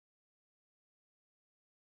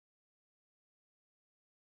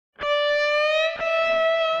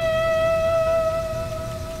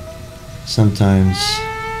Sometimes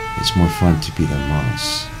it's more fun to be the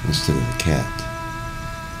mouse instead of the cat.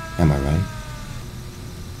 Am I right?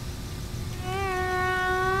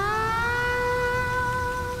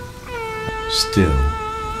 Still,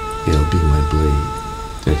 it'll be my blade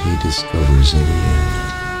that he discovers in the end.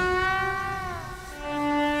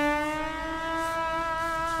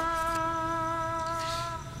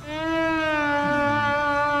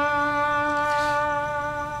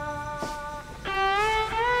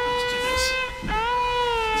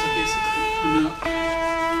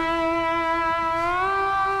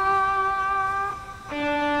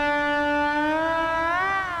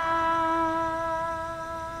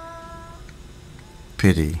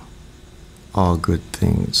 Pity, all good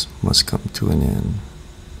things must come to an end.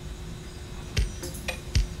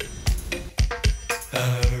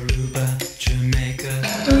 Aruba, Jamaica.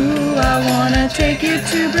 Ooh, I wanna take you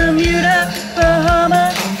to Bermuda,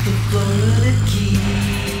 Bahama.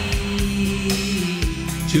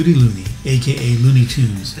 Judy Looney, a.k.a. Looney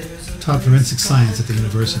Tunes, taught forensic science at the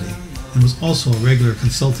university and was also a regular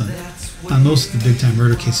consultant on most of the big-time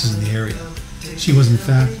murder cases in the area. She was, in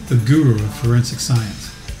fact, the guru of forensic science.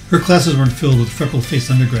 Her classes weren't filled with freckle-faced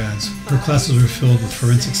undergrads. Her classes were filled with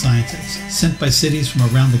forensic scientists sent by cities from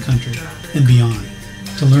around the country and beyond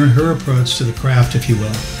to learn her approach to the craft, if you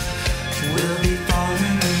will. We'll be falling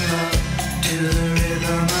in love to the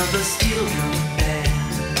rhythm of the steel drum band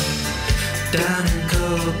down in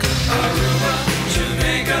Cocoa. Aruba,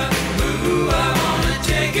 Jamaica. Ooh, I wanna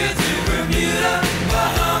take you to Bermuda,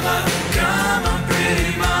 Bahama. Come on,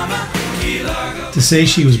 pretty mama. Key Largo. To say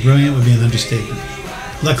she was brilliant would be an understatement.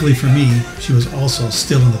 Luckily for me, she was also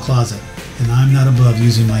still in the closet, and I'm not above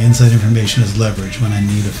using my inside information as leverage when I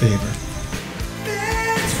need a favor.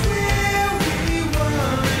 That's where we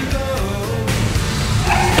wanna go.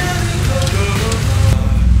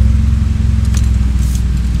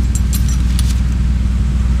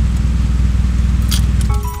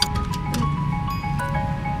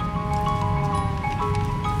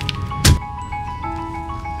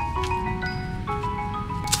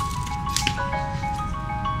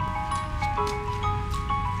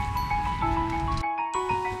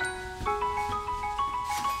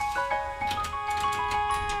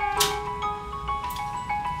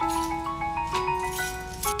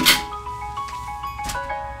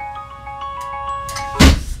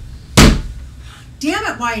 Damn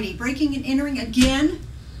it, Whitey, breaking and entering again?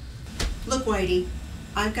 Look, Whitey,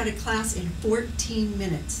 I've got a class in 14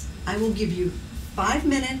 minutes. I will give you 5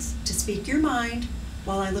 minutes to speak your mind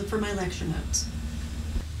while I look for my lecture notes.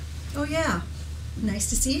 Oh yeah, nice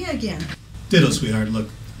to see you again. Ditto, sweetheart. Look,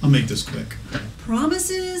 I'll make this quick.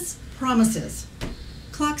 Promises, promises.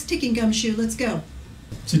 Clock's ticking, Gumshoe, let's go.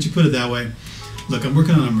 Since you put it that way, look, I'm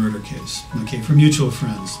working on a murder case, okay, for mutual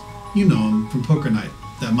friends. You know them from poker night.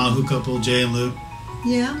 That Mahu couple, Jay and Luke.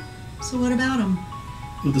 Yeah? So what about them?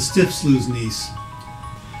 Well, the stiff slew's niece.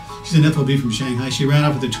 She's an FOB from Shanghai. She ran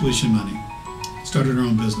off with her tuition money. Started her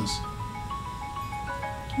own business.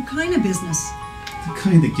 What kind of business? The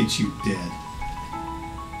kind that gets you dead.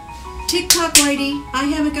 Tick-tock, Whitey. I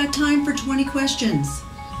haven't got time for 20 questions.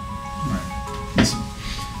 Right. Listen,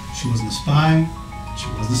 she wasn't a spy. She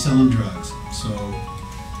wasn't selling drugs. So,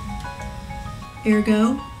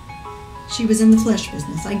 Ergo, she was in the flesh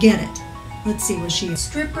business. I get it. Let's see, was she a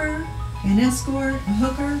stripper, an escort, a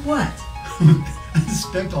hooker, what? I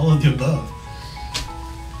suspect all of the above.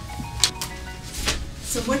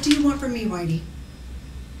 So what do you want from me, Whitey?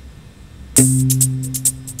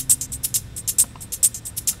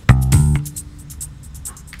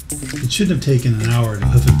 It shouldn't have taken an hour to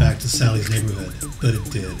hoof it back to Sally's neighborhood, but it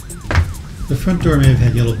did. The front door may have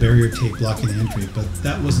had yellow barrier tape blocking the entry, but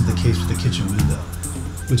that wasn't the case with the kitchen window,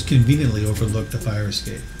 which conveniently overlooked the fire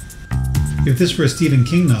escape. If this were a Stephen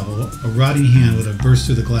King novel, a rotting hand would have burst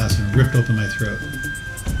through the glass and ripped open my throat.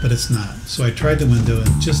 But it's not, so I tried the window,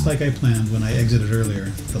 and just like I planned when I exited earlier,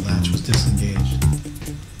 the latch was disengaged.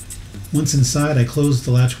 Once inside, I closed the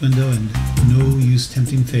latch window, and no use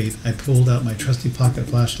tempting fate, I pulled out my trusty pocket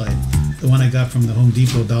flashlight, the one I got from the Home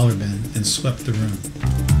Depot dollar bin, and swept the room.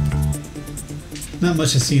 Not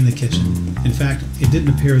much to see in the kitchen. In fact, it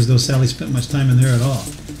didn't appear as though Sally spent much time in there at all.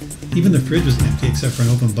 Even the fridge was empty except for an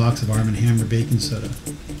open box of Arm & Hammer baking soda.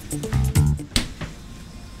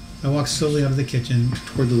 I walked slowly out of the kitchen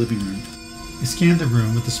toward the living room. I scanned the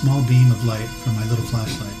room with a small beam of light from my little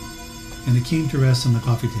flashlight, and it came to rest on the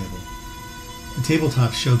coffee table. The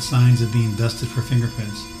tabletop showed signs of being dusted for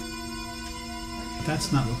fingerprints.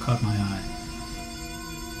 That's not what caught my eye.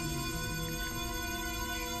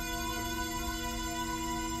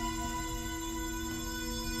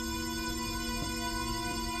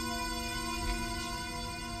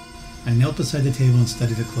 I knelt beside the table and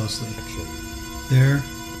studied it closely. There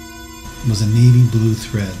was a navy blue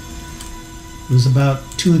thread. It was about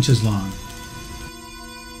 2 inches long.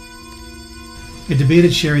 I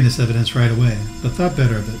debated sharing this evidence right away, but thought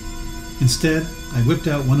better of it. Instead, I whipped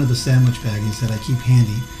out one of the sandwich baggies that I keep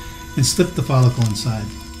handy and slipped the follicle inside.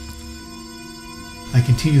 I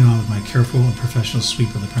continued on with my careful and professional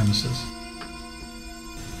sweep of the premises.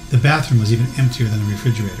 The bathroom was even emptier than the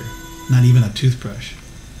refrigerator, not even a toothbrush.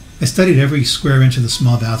 I studied every square inch of the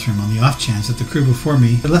small bathroom on the off chance that the crew before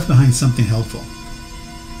me had left behind something helpful.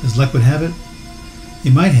 As luck would have it, they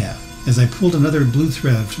might have, as I pulled another blue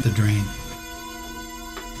thread from the drain.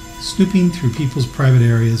 Snooping through people's private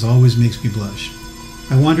areas always makes me blush.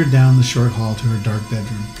 I wandered down the short hall to her dark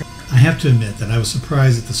bedroom. I have to admit that I was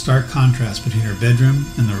surprised at the stark contrast between her bedroom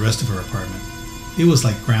and the rest of her apartment. It was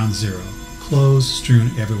like ground zero, clothes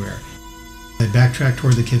strewn everywhere. I backtracked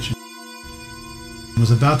toward the kitchen and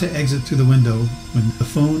was about to exit through the window when the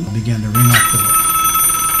phone began to ring off the hook.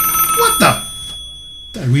 What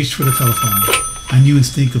the? I reached for the telephone. I knew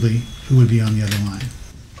instinctively who would be on the other line.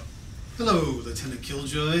 Hello, Lieutenant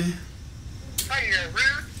Killjoy. Hi,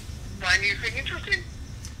 Rude. Find anything interesting?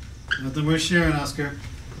 Nothing worth sharing, Oscar.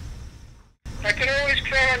 I can always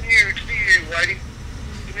count on you to be you, Whitey.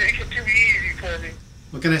 You make it too easy for me.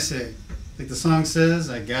 What can I say? Like the song says,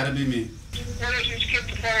 I gotta be me. Why don't you skip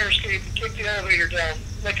the fire escape and kick the elevator down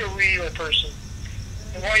like a real person?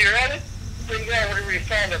 And while you're at it, bring down whatever you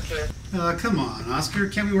found up there. Come on, Oscar.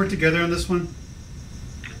 Can't we work together on this one?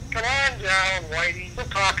 Come on down, Whitey. We'll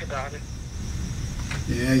talk about it.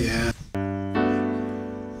 Yeah.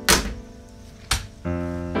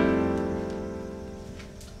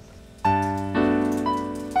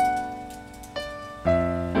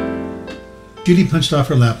 Judy punched off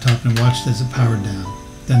her laptop and watched as it powered down,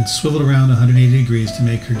 then swiveled around 180 degrees to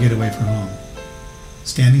make her getaway for home.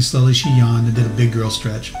 Standing slowly, she yawned and did a big girl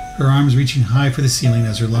stretch, her arms reaching high for the ceiling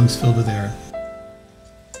as her lungs filled with air.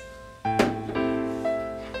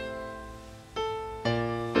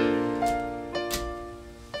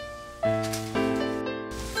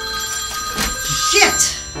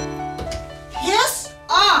 Shit! Piss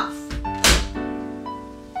off!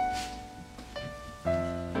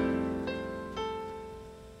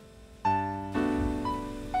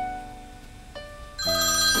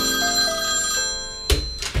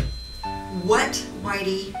 What,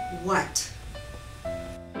 Whitey? What?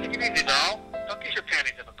 Take it easy, doll. Don't get your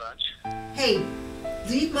panties in a bunch. Hey,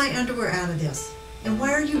 leave my underwear out of this. And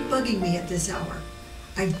why are you bugging me at this hour?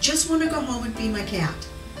 I just want to go home and feed my cat.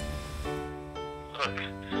 Look,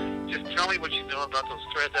 just tell me what you know about those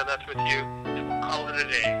threads I left with you, and we'll call it a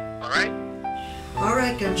day, alright? All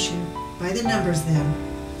right, Gumshoe. By the numbers, then.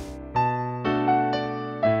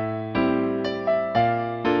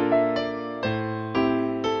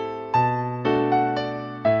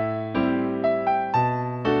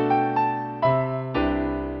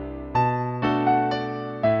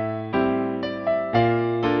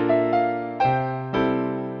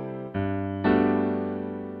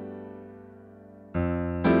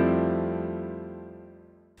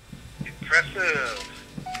 Impressive.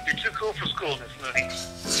 You're too cool for school, Miss Looney.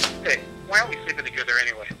 Hey, why aren't we sleeping together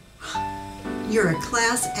anyway? You're a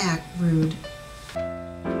class act, Rude.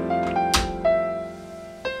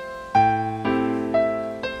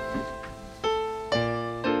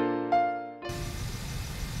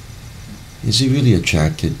 Is he really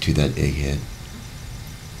attracted to that egghead?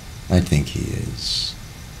 I think he is.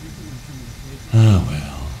 Ah,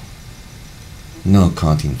 well. No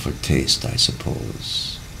accounting for taste, I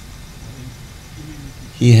suppose.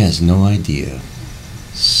 He has no idea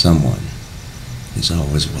someone is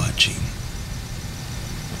always watching.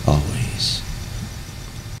 Always.